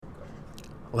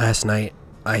Last night,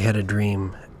 I had a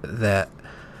dream that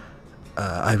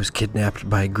I was kidnapped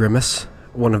by Grimace,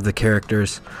 one of the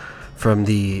characters from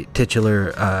the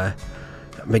titular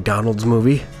McDonald's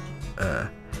movie.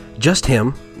 Just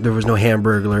him. There was no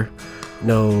Hamburglar,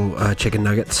 no chicken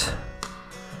nuggets.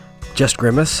 Just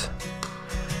Grimace.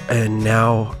 And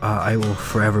now I will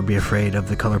forever be afraid of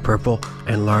the color purple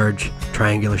and large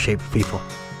triangular-shaped people.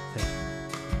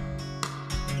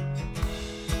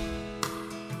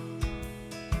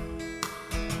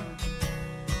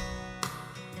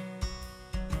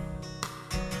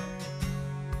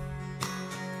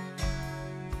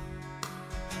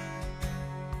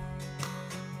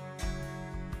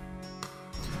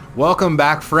 Welcome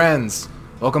back, friends.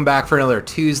 Welcome back for another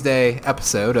Tuesday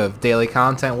episode of Daily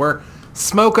Content. We're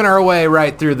smoking our way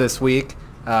right through this week.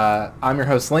 I'm your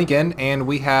host, Lincoln, and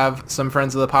we have some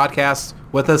friends of the podcast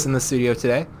with us in the studio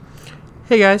today.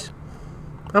 Hey, guys.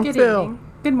 I'm Good Phil. evening.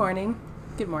 Good morning.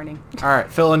 Good morning. All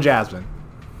right, Phil and Jasmine.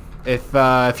 If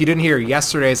you didn't hear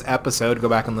yesterday's episode, go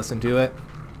back and listen to it.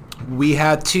 We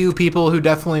had two people who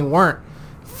definitely weren't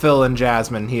Phil and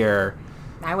Jasmine here.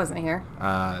 I wasn't here.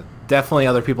 Definitely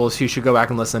other people who should go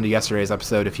back and listen to yesterday's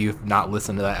episode if you've not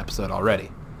listened to that episode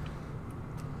already.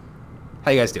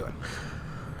 How you guys doing?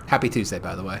 Happy Tuesday,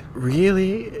 by the way.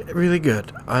 Really, really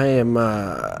good. I am.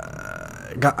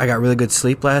 I got really good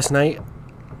sleep last night.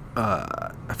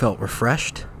 I felt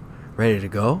refreshed, ready to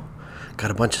go.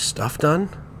 Got a bunch of stuff done.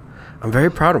 I'm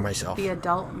very proud of myself. The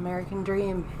adult American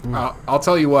dream. I'll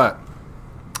tell you what.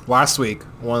 Last week,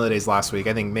 one of the days last week,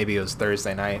 I think maybe it was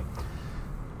Thursday night,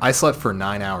 I slept for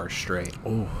 9 hours straight.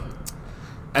 Oh.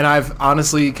 And I've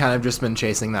honestly kind of just been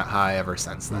chasing that high ever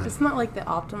since then. It's not like the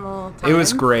optimal time. It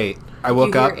was great. I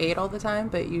woke up. You hear 8 all the time,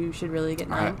 but you should really get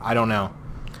 9. I don't know.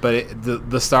 But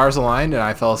the stars aligned, and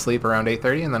I fell asleep around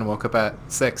 8:30 and then woke up at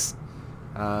 6,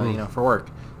 for work.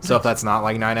 So if that's not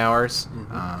like 9 hours,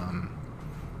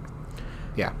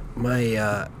 yeah.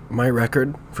 My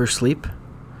record for sleep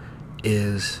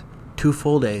is 2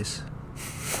 full days.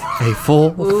 A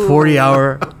full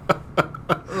 40-hour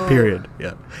period.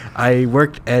 Yeah, I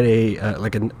worked at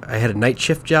I had a night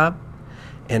shift job,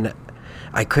 and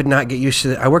I could not get used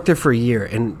to it. I worked there for a year,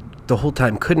 and the whole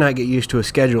time could not get used to a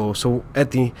schedule. So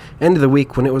at the end of the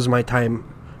week, when it was my time,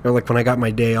 like when I got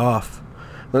my day off,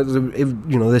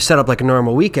 they're set up like a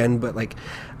normal weekend, but like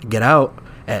I get out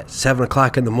at 7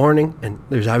 o'clock in the morning, and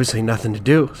there's obviously nothing to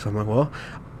do. So I'm like, well,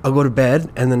 I'll go to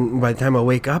bed, and then by the time I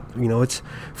wake up, it's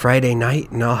Friday night,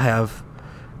 and I'll have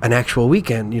an actual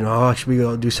weekend. I'll actually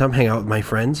go do some hang out with my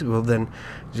friends. Well, then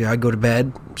I go to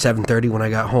bed 7:30 when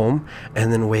I got home,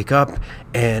 and then wake up,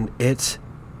 and it's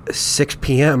 6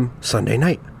 p.m. Sunday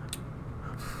night.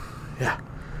 Yeah.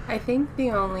 I think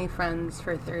the only friends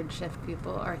for third shift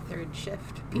people are third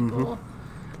shift people.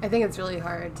 I think it's really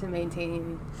hard to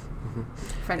maintain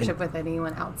friendship with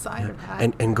anyone outside of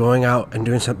that. And going out and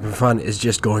doing something fun is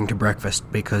just going to breakfast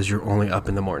because you're only up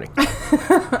in the morning.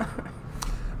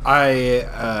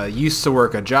 I used to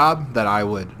work a job that I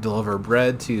would deliver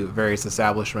bread to various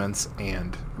establishments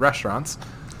and restaurants,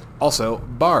 also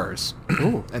bars.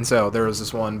 And so there was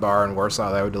this one bar in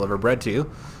Warsaw that I would deliver bread to,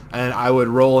 and I would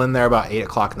roll in there about 8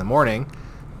 o'clock in the morning,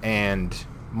 and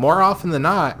more often than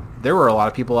not, there were a lot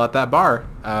of people at that bar.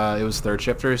 It was third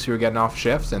shifters who were getting off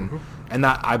shift, and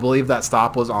that I believe that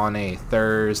stop was on a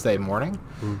Thursday morning,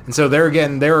 and so they were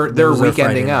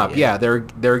weekending up. Yeah, they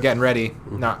were getting ready.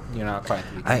 Not quite.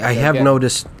 I have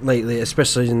noticed lately,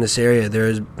 especially in this area, there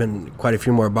has been quite a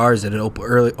few more bars that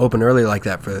open early like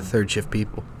that for the third shift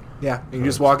people. Yeah, you can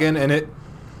just walk in, and it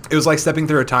was like stepping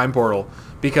through a time portal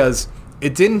because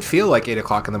it didn't feel like 8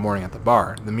 o'clock in the morning at the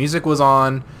bar. The music was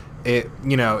on. It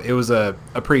was a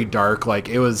pretty dark, like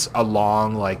it was a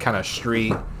long, like kind of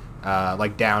street,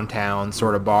 like downtown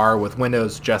sort of bar with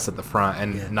windows just at the front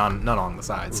and none along the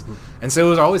sides. And so it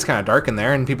was always kind of dark in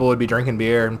there, and people would be drinking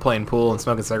beer and playing pool and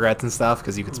smoking cigarettes and stuff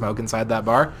because you could smoke inside that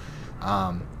bar.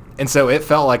 And so it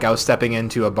felt like I was stepping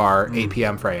into a bar 8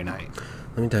 p.m. Friday night.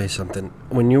 Let me tell you something.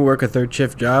 When you work a third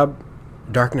shift job,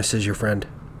 darkness is your friend.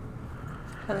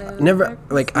 I've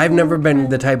never been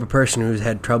the type of person who's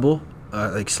had trouble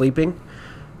like sleeping,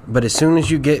 but as soon as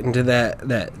you get into that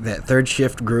third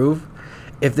shift groove,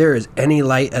 if there is any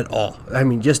light at all, I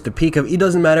mean just the peak of it,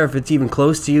 doesn't matter if it's even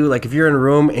close to you, like if you're in a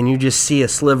room and you just see a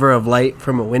sliver of light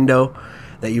from a window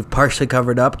that you've partially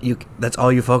covered up, that's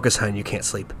all you focus on, you can't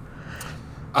sleep.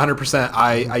 100%.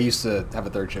 I used to have a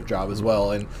third shift job as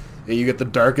well, and you get the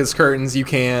darkest curtains you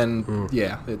can.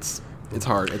 Yeah, it's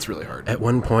hard. It's really hard. At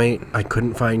one point, I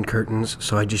couldn't find curtains,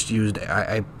 so I just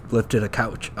I lifted a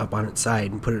couch up on its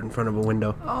side and put it in front of a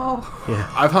window. Oh. Yeah.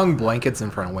 I've hung blankets in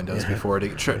front of windows before to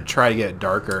try to get it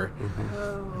darker.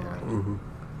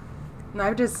 And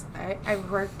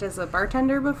I've worked as a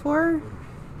bartender before,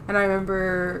 and I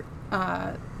remember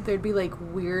there'd be like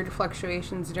weird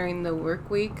fluctuations during the work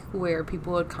week where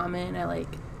people would come in at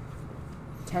like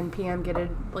 10 p.m.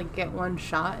 get one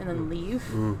shot and then leave.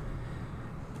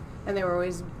 And they were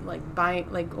always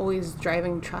always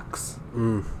driving trucks.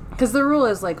 Because the rule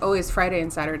is like always Friday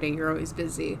and Saturday you're always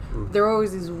busy. There were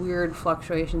always these weird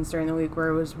fluctuations during the week where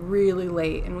it was really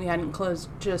late and we hadn't closed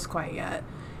just quite yet.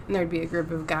 And there'd be a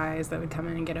group of guys that would come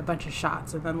in and get a bunch of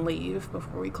shots and then leave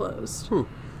before we closed.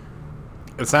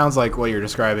 It sounds like what you're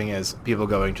describing is people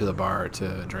going to the bar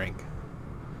to drink.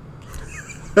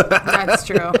 That's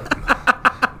true.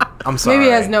 I'm sorry. Maybe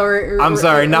it has no... I'm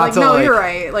sorry, not to No, like... you're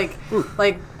right.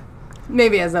 Like,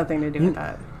 maybe it has nothing to do with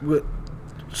that.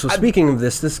 So speaking of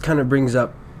this kind of brings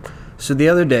up... So the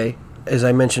other day, as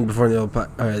I mentioned before in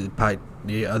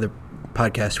the other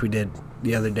podcast we did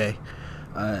the other day,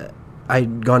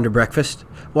 I'd gone to breakfast.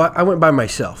 Well, I went by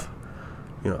myself.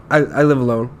 I live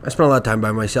alone. I spend a lot of time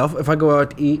by myself. If I go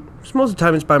out to eat, most of the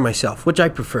time it's by myself, which I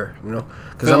prefer,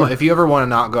 Phil, if you ever want to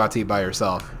not go out to eat by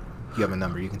yourself, you have my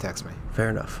number. You can text me. Fair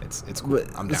enough. It's cool.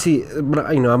 I'm down. See, but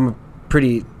I'm a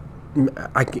pretty...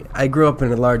 I grew up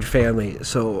in a large family,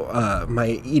 so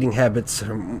my eating habits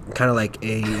are kind of like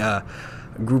a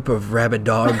group of rabid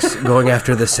dogs going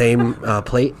after the same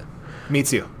plate. Me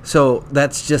too. So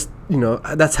that's just,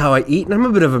 that's how I eat, and I'm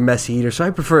a bit of a messy eater, so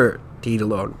I prefer to eat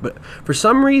alone. But for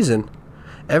some reason,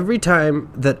 every time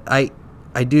that I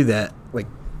do that, like,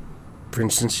 for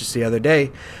instance, just the other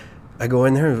day, I go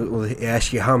in there and they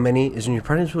ask you how many is in your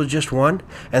partners. Well, just one.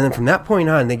 And then from that point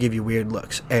on, they give you weird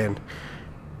looks. And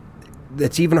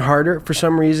it's even harder for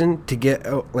some reason to get,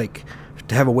 to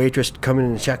have a waitress come in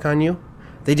and check on you.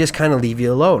 They just kind of leave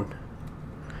you alone.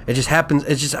 It just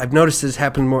happens. I've noticed this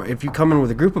happen more. If you come in with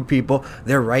a group of people,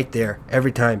 they're right there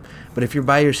every time. But if you're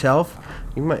by yourself,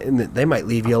 they might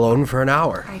leave you alone for an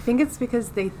hour. I think it's because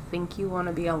they think you want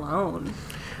to be alone.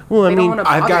 Well,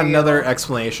 I've got another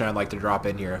explanation I'd like to drop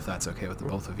in here, if that's okay with the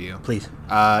both of you. Please.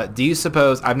 Do you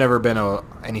suppose, I've never been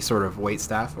any sort of wait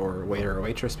staff or waiter or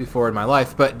waitress before in my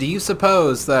life, but do you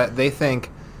suppose that they think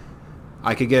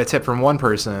I could get a tip from one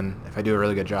person if I do a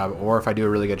really good job, or if I do a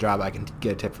really good job, I can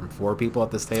get a tip from 4 people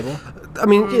at this table?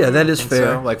 Yeah, that is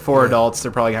fair. So, 4 adults,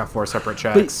 they're probably going to have 4 separate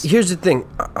checks. But here's the thing.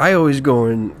 I always go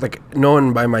in,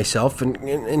 knowing by myself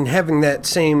and having that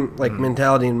same,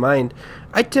 mentality in mind,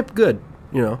 I tip good,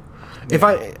 If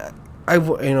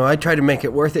I try to make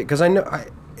it worth it, because I know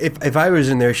if I was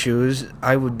in their shoes,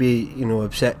 I would be,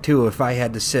 upset too if I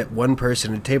had to sit one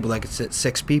person at a table that could sit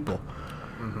 6 people.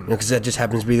 Because that just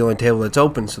happens to be the only table that's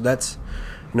open, so that's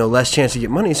less chance to get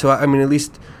money. So at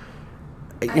least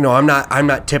I'm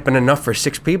not tipping enough for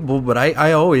 6 people, but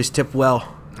I always tip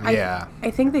well. Yeah,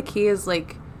 I think the key is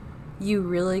you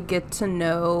really get to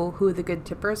know who the good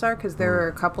tippers are, because there were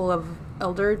a couple of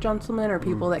elder gentlemen or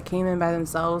people that came in by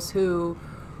themselves who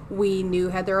we knew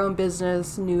had their own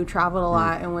business, traveled a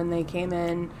lot, and when they came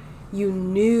in, you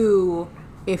knew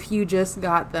if you just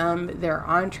got them their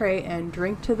entree and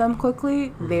drink to them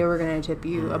quickly, they were going to tip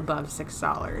you above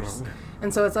 $6.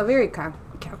 And so it's a very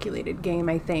calculated game,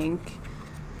 I think.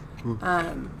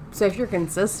 So if you're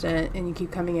consistent and you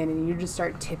keep coming in and you just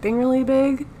start tipping really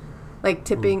big,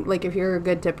 if you're a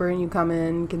good tipper and you come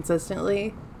in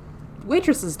consistently,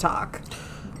 waitresses talk.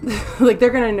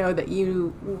 They're going to know that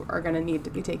you are going to need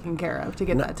to be taken care of to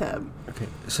get that tip. Okay,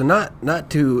 so not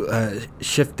to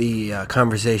shift the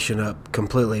conversation up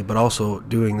completely, but also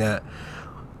doing that.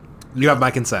 You have my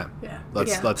consent. Yeah.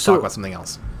 Let's talk about something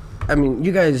else.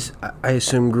 You guys, I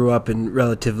assume, grew up in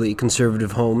relatively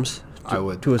conservative homes.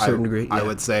 To a certain degree. I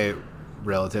would say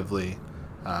relatively.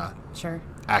 Sure.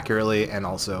 Accurately, and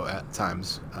also at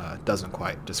times doesn't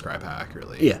quite describe how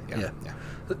accurately. Yeah.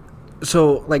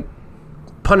 So,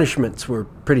 punishments were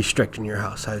pretty strict in your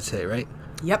house, I'd say, right?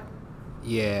 Yep.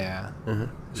 Yeah.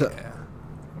 So,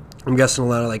 I'm guessing a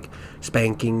lot of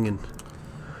spanking and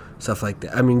stuff like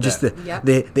that.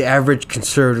 The average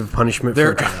conservative punishment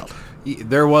for a child.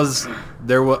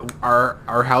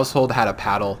 Our household had a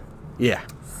paddle. Yeah.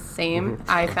 Same.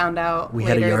 I found out we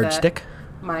had a yardstick.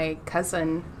 My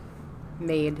cousin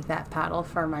made that paddle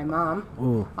for my mom.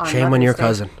 Ooh, shame on your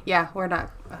cousin. Yeah, we're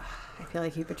not. I feel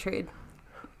like he betrayed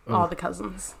all the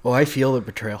cousins. Well, I feel the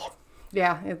betrayal.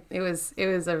 Yeah, it was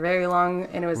a very long,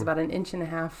 and it was about 1.5 inches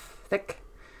thick.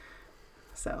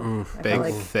 So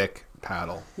big, thick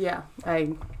paddle. Yeah,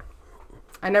 I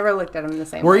never looked at him the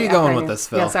same. Where way are you going with this,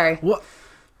 Phil? Yeah, sorry. Well,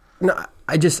 no,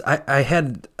 I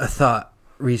had a thought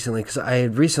recently, because I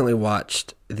had recently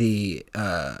watched the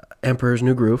Emperor's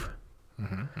New Groove.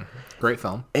 Great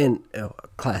film. And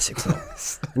classic film.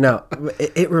 Now,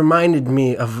 it reminded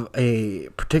me of a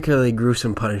particularly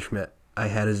gruesome punishment I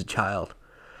had as a child.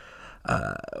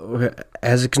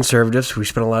 As a conservatives, we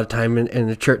spent a lot of time in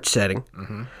a church setting.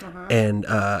 And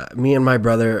me and my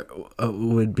brother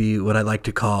would be what I like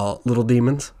to call little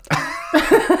demons.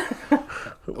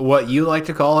 What you like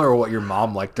to call or what your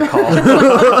mom liked to call?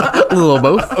 A little of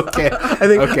both. Okay.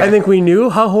 I think we knew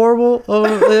how horrible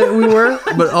we were,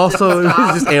 but also it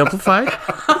was just amplified.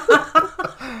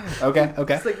 Okay.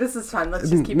 It's like, this is fun. Let's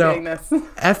just keep doing this.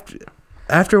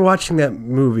 After watching that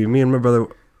movie, me and my brother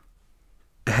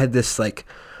had this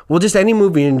just any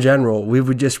movie in general, we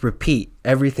would just repeat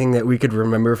everything that we could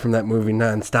remember from that movie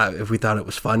nonstop if we thought it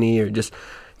was funny or just,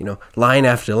 line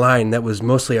after line. That was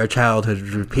mostly our childhood,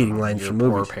 repeating lines from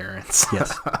movies. Poor parents.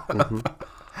 Yes.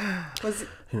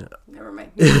 Never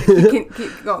mind.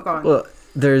 Keep go on. Well,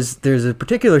 there's a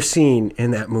particular scene in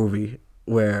that movie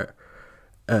where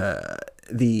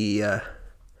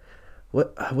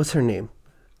what's her name?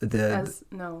 The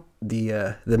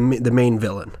main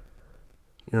villain.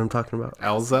 You know what I'm talking about?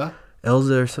 Elsa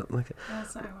or something like that.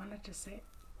 Elsa, I wanted to say.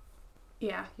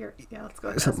 Yeah, let's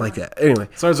go. Something like that. Anyway.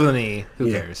 Starts with an E.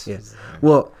 Who cares? Yeah.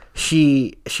 Well,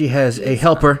 she has a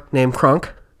helper named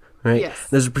Kronk, right? Yes.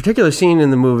 There's a particular scene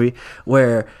in the movie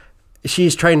where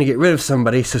she's trying to get rid of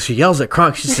somebody, so she yells at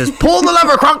Kronk. She says, "Pull the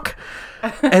lever, Kronk!"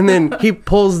 And then he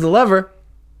pulls the lever,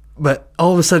 but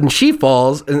all of a sudden she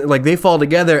falls, and they fall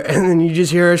together, and then you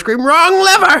just hear her scream, "Wrong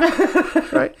lever!"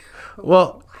 Right?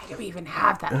 Well, Why do we even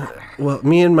have that lever? Well,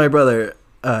 me and my brother,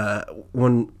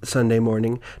 one Sunday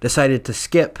morning, decided to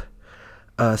skip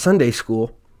Sunday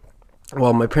school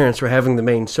while my parents were having the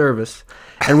main service.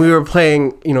 And we were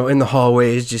playing, in the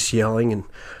hallways, just yelling and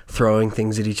throwing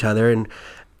things at each other. And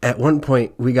at one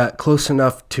point, we got close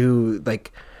enough to,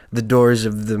 the doors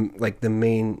of the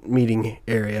main meeting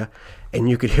area, and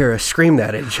you could hear us scream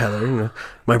that at each other.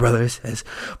 My brother says,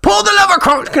 "Pull the lever,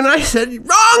 Kronk!" And I said,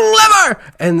 "Wrong lever!"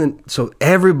 And then, so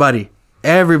everybody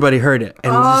heard it.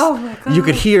 And my God. you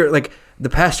could hear, the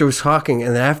pastor was talking,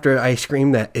 and then after I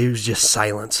screamed that, it was just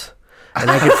silence.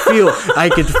 And I could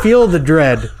feel the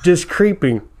dread just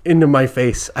creeping into my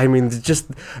face. I mean, just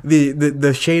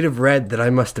the shade of red that I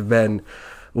must have been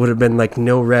would have been like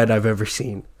no red I've ever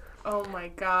seen. Oh my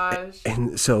gosh.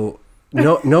 And so,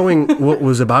 knowing what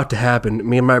was about to happen,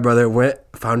 me and my brother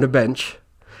found a bench,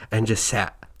 and just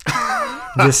sat.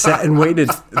 Just sat and waited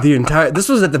this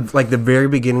was at the very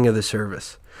beginning of the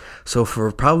service. So for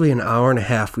probably an hour and a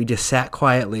half, we just sat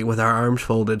quietly with our arms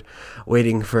folded,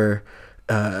 waiting for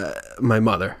my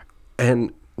mother.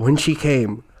 And when she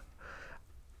came,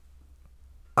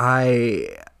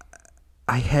 I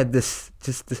had this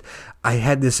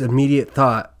immediate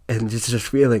thought and just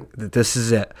feeling that this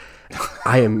is it.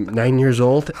 I am 9 years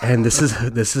old, and this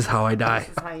is how I die. This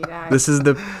is how you die. This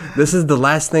is the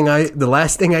last thing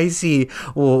I see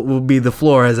will be the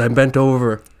floor as I'm bent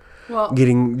over,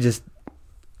 getting just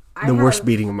the worst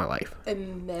beating of my life.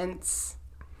 Immense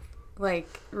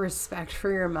respect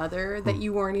for your mother that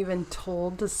you weren't even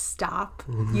told to stop.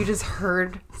 You just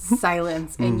heard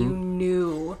silence and you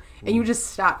knew, and you just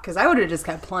stopped, because I would have just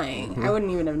kept playing. I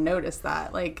wouldn't even have noticed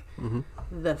that.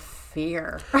 The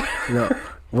fear.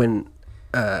 When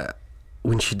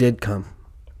she did come,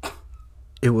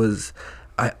 it was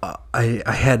I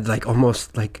had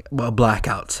almost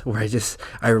blackouts where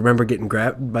I remember getting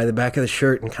grabbed by the back of the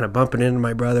shirt and kind of bumping into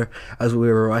my brother as we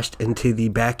were rushed into the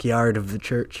backyard of the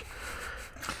church,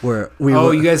 where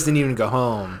you guys didn't even go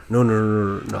home. No.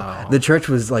 Oh. The church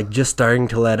was just starting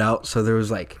to let out, so there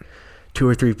was 2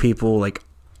 or 3 people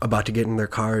about to get in their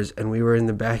cars, and we were in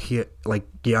the back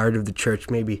yard of the church,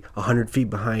 maybe 100 feet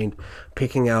behind,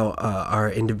 picking out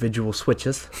our individual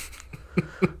switches.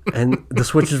 And the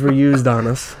switches were used on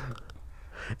us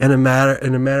in a manner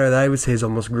that I would say is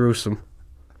almost gruesome.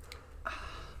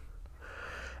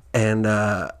 And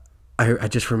I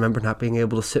just remember not being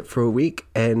able to sit for a week,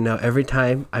 and now every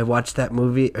time I watch that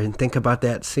movie and think about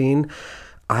that scene,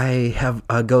 I have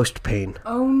a ghost pain.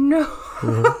 Oh no.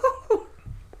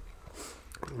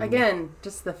 Again,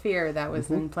 just the fear that was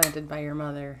implanted by your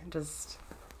mother. Just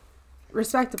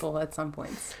respectable at some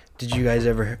points. Did you guys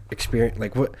ever experience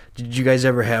did you guys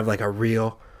ever have a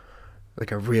real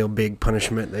big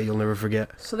punishment that you'll never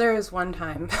forget? So there was one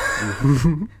time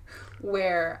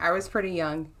where I was pretty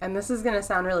young, and this is going to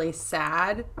sound really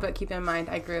sad, but keep in mind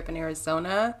I grew up in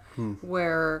Arizona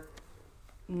where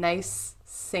nice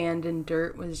sand and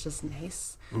dirt was just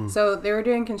nice. So they were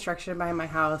doing construction by my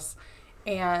house,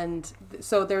 and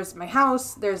so there's my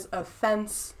house, there's a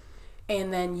fence,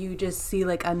 and then you just see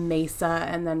a mesa,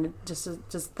 and then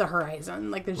just the horizon.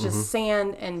 There's just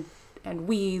sand and and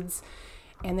weeds.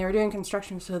 And they were doing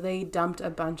construction, so they dumped a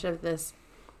bunch of this.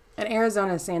 In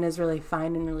Arizona, sand is really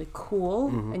fine and really cool,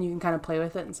 and you can kind of play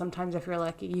with it. And sometimes, if you're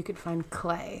lucky, you could find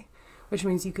clay, which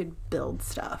means you could build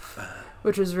stuff,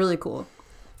 which was really cool.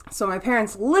 So my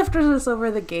parents lifted us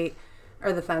over the gate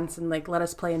or the fence and like let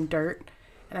us play in dirt.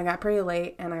 And I got pretty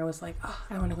late, and I was like, oh,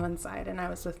 I want to go inside. And I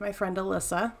was with my friend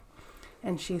Alyssa,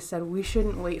 and she said, we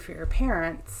shouldn't wait for your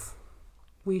parents.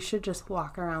 We should just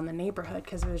walk around the neighborhood,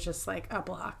 because it was just like a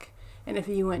block. And if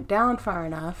you went down far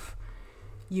enough,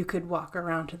 you could walk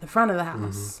around to the front of the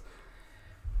house.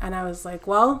 And I was like,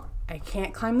 well, I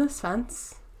can't climb this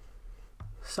fence,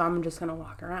 so I'm just going to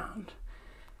walk around.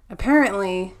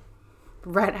 Apparently,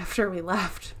 right after we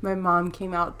left, my mom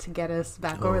came out to get us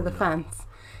back over the fence.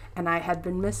 And I had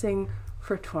been missing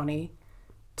for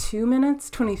 22 minutes,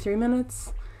 23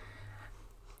 minutes.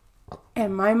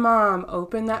 And my mom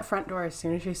opened that front door as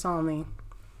soon as she saw me,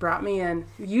 brought me in.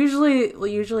 Usually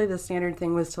the standard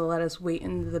thing was to let us wait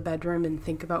in the bedroom and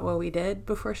think about what we did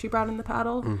before she brought in the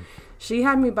paddle. She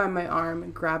had me by my arm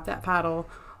and grabbed that paddle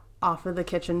off of the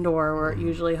kitchen door where it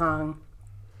usually hung.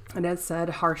 And it said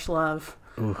harsh love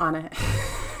on it.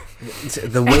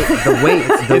 The weight.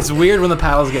 It's weird when the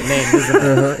paddles get named,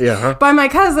 isn't it? By my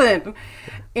cousin.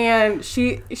 And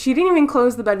she didn't even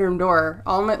close the bedroom door.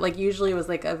 All night, like, usually it was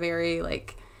like a very,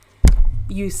 like,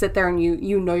 you sit there and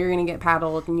you know you're going to get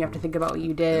paddled and you have to think about what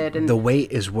you did. And the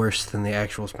weight is worse than the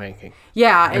actual spanking.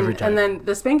 Yeah, and then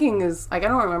the spanking is, like, I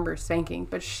don't remember spanking,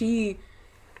 but she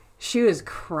was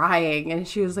crying and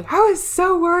she was like, I was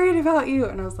so worried about you.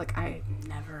 And I was like, I'm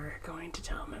never going to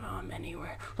tell my mom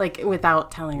anywhere. Like,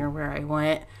 without telling her where I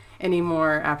went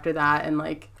anymore after that. And,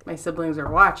 like, my siblings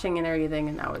were watching and everything,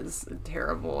 and that was a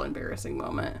terrible, embarrassing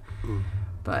moment.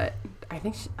 But I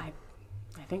think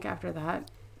after that,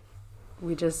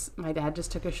 my dad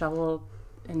just took a shovel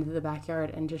into the backyard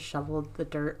and just shoveled the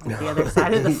dirt on the other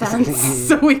side of the fence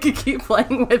so we could keep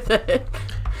playing with it.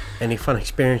 Any fun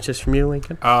experiences from you,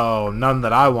 Lincoln? Oh, none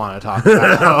that I want to talk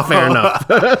about. Fair enough.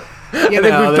 I think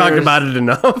we've talked about it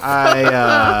enough.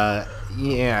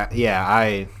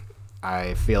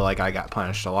 I feel like I got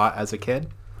punished a lot as a kid.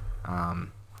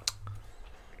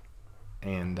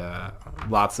 And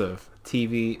lots of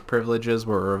TV privileges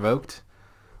were revoked.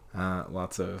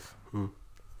 Lots of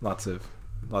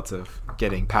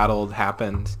getting paddled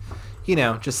happened.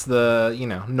 Just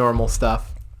the normal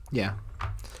stuff. Yeah.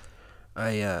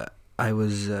 I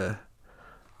was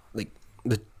like,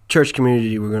 the church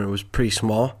community was pretty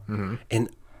small, and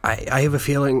I have a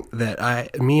feeling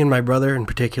that me and my brother in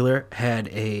particular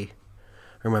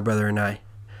my brother and I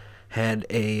had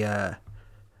at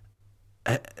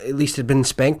least had been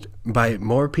spanked by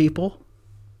more people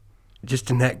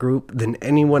just in that group than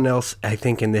anyone else, I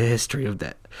think, in the history of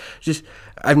that. Just,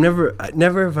 never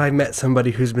have I met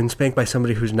somebody who's been spanked by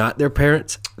somebody who's not their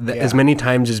parents as many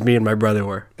times as me and my brother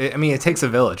were. It takes a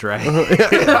village, right?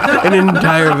 An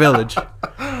entire village.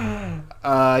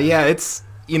 It's,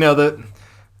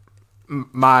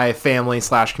 my family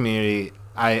 / community,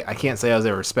 I can't say I was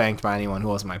ever spanked by anyone who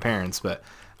wasn't my parents, but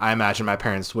I imagine my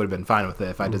parents would have been fine with it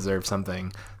if I deserved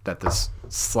something that this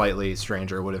slightly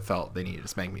stranger would have felt they needed to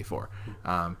spank me for.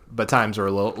 But times were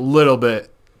a little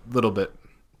bit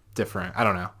different. I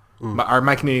don't know.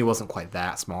 My community wasn't quite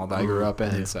that small that I grew up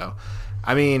in. Yeah. So,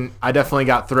 I definitely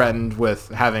got threatened with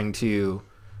having to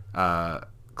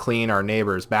clean our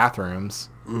neighbors' bathrooms,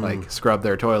 like scrub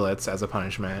their toilets as a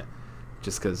punishment.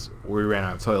 Just because we ran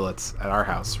out of toilets at our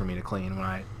house for me to clean when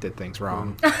I did things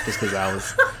wrong. Just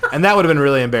because and that would have been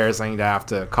really embarrassing to have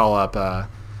to call up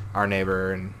our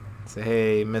neighbor and say,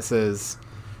 hey, Mrs.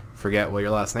 Forget what your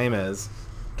last name is.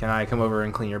 Can I come over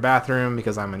and clean your bathroom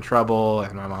because I'm in trouble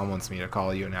and my mom wants me to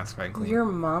call you and ask if I can clean. Your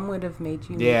mom would have made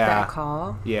you make that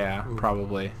call? Yeah,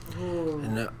 probably.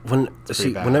 And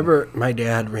whenever my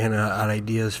dad ran out of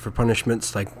ideas for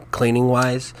punishments, like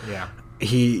cleaning-wise,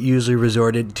 he usually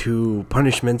resorted to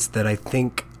punishments that I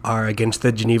think are against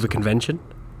the Geneva Convention.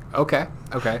 Okay.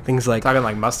 Things like talking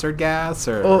like mustard gas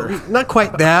or not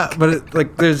quite that, but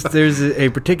there's a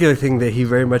particular thing that he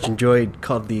very much enjoyed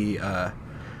called the I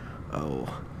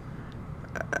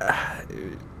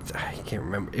can't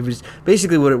remember. It was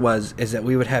basically what it was is that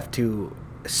we would have to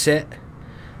sit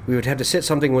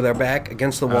something with our back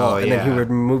against the wall, and then he would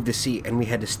remove the seat, and we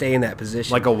had to stay in that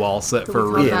position. Like a wall sit for a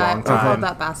really long time. We called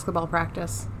that basketball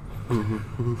practice.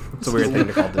 It's a weird thing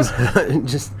to call this.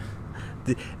 Just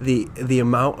the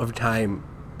amount of time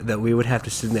that we would have to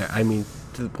sit in there,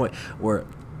 to the point where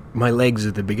my legs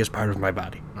are the biggest part of my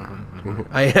body.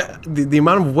 The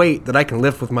amount of weight that I can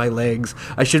lift with my legs,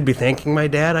 I should be thanking my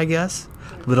dad, I guess,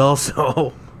 but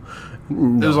also... It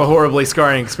was a horribly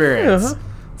scarring experience.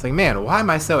 It's like, man, why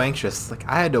am I so anxious? It's like,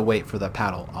 I had to wait for the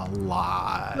paddle a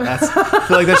lot. I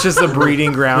feel like that's just a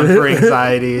breeding ground for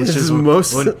anxiety. It's just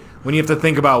when you have to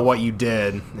think about what you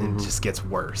did, it just gets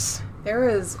worse. There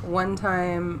was one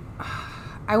time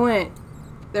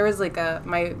there was like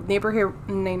my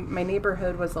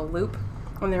neighborhood was a loop,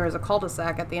 and there was a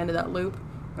cul-de-sac at the end of that loop,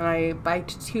 and I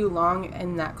biked too long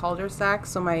in that cul-de-sac,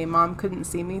 so my mom couldn't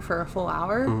see me for a full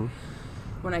hour.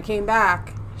 When I came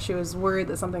back, she was worried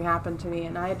that something happened to me,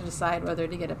 and I had to decide whether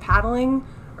to get a paddling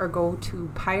or go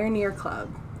to Pioneer Club.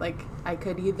 Like, I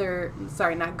could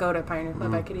not go to Pioneer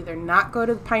Club. I could either not go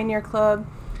to the Pioneer Club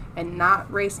and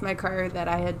not race my car that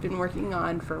I had been working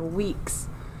on for weeks,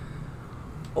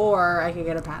 or I could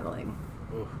get a paddling.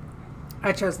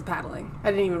 I chose the paddling. I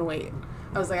didn't even wait.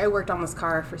 I was like, I worked on this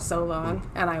car for so long,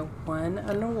 and I won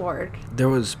an award. There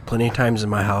was plenty of times in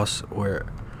my house where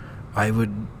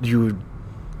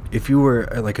if you were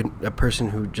like a person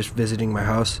who just visiting my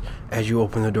house, as you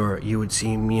open the door, you would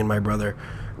see me and my brother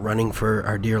running for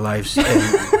our dear lives in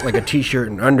like a t-shirt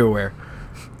and underwear,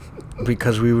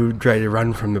 because we would try to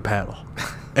run from the paddle,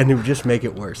 and it would just make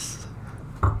it worse.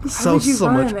 Why would you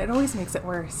run? It always makes it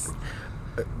worse.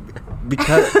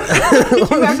 Because you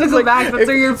have to go back. That's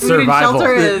where your food and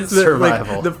shelter is.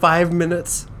 Survival. Like, the 5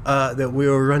 minutes that we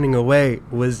were running away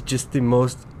was just the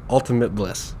most ultimate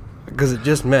bliss, because it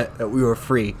just meant that we were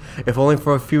free. If only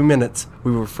for a few minutes,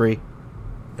 we were free,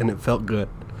 and it felt good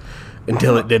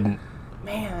until it didn't.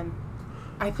 Man,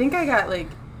 I think I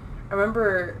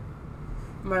remember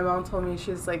my mom told me,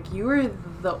 she was like, you were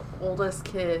the oldest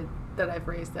kid that I've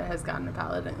raised that has gotten a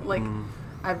paddling. Like,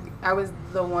 I was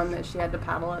the one that she had to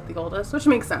paddle at the oldest, which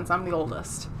makes sense. I'm the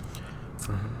oldest.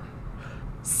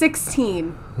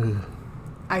 16,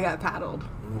 I got paddled.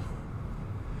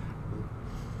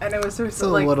 And it was sort of a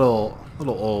little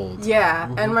old.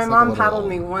 Yeah, and my mom paddled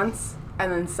me once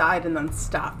and then sighed and then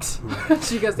stopped.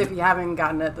 She goes, if you haven't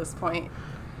gotten it at this point.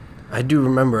 I do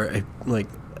remember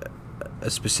a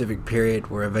specific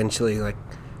period where eventually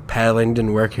paddling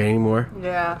didn't work anymore.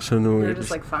 Yeah. So then we were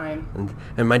just fine.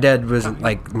 And my dad wasn't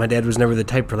my dad was never the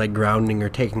type for grounding or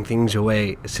taking things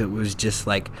away. So it was just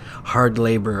hard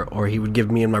labor, or he would give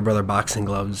me and my brother boxing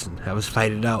gloves and have us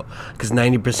fight it out. Because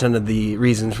 90% of the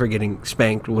reasons for getting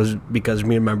spanked was because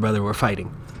me and my brother were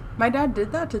fighting. My dad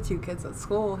did that to 2 kids at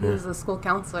school. He was a school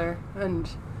counselor, and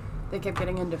they kept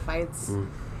getting into fights.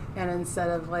 And instead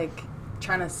of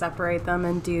trying to separate them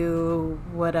and do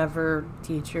whatever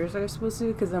teachers are supposed to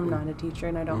do, because I'm not a teacher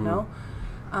and I don't know,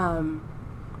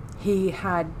 he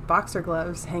had boxer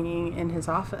gloves hanging in his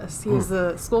office. He was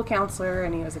a school counselor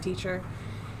and he was a teacher,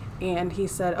 and he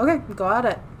said, okay, go at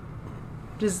it.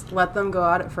 Just let them go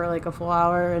at it for a full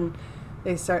hour, and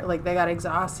they got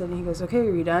exhausted, and he goes, okay,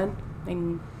 are you done?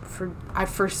 And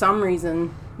for some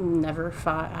reason never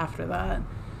fought after that.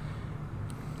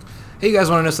 Hey, you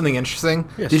guys want to know something interesting?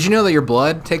 Yes. Did you know that your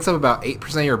blood takes up about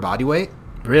 8% of your body weight?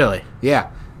 Really? Yeah.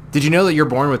 Did you know that you're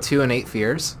born with 2 innate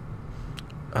fears?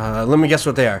 Let me guess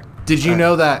what they are. Did you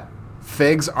know that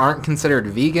figs aren't considered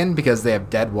vegan because they have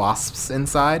dead wasps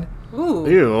inside? Ooh.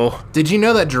 Ew. Did you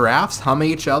know that giraffes hum at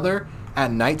each other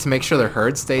at night to make sure their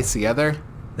herd stays together?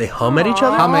 They hum at each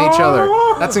other? Hum at each other.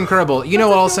 That's incredible. You know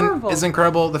what else adorable. is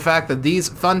incredible? The fact that these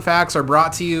fun facts are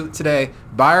brought to you today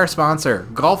by our sponsor,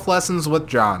 Golf Lessons with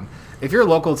John. If you're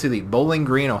local to the Bowling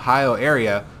Green, Ohio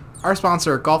area, our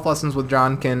sponsor, Golf Lessons with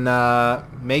John, can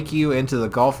make you into the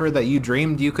golfer that you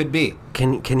dreamed you could be.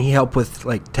 Can he help with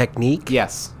technique?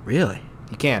 Yes, Really?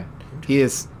 he can. He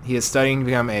is studying to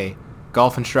become a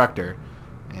golf instructor,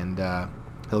 and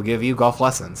he'll give you golf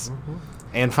lessons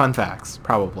and fun facts,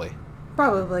 probably.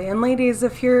 Probably. And ladies,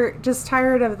 if you're just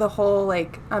tired of the whole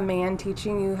a man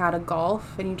teaching you how to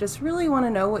golf and you just really want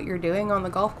to know what you're doing on the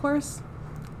golf course,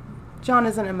 John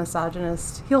isn't a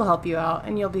misogynist. He'll help you out,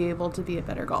 and you'll be able to be a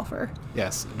better golfer.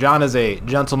 Yes, John is a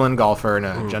gentleman golfer and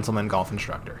a gentleman golf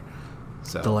instructor.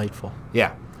 So Delightful.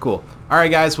 yeah, cool. All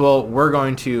right, guys. Well, we're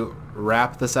going to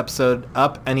wrap this episode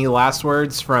up. Any last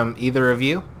words from either of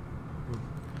you?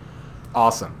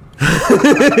 Awesome.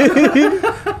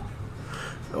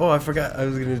 Oh, I forgot. I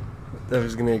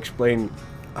was gonna explain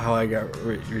how I got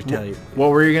retaliated. What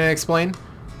were you going to explain?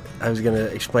 I was gonna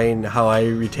explain how I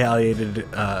retaliated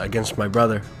against my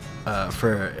brother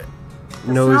for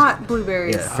Not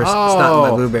blueberries. Yeah, for snotting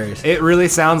my blueberries. It really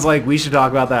sounds like we should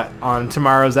talk about that on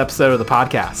tomorrow's episode of the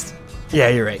podcast. Yeah,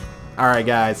 you're right. All right,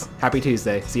 guys. Happy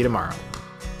Tuesday. See you tomorrow.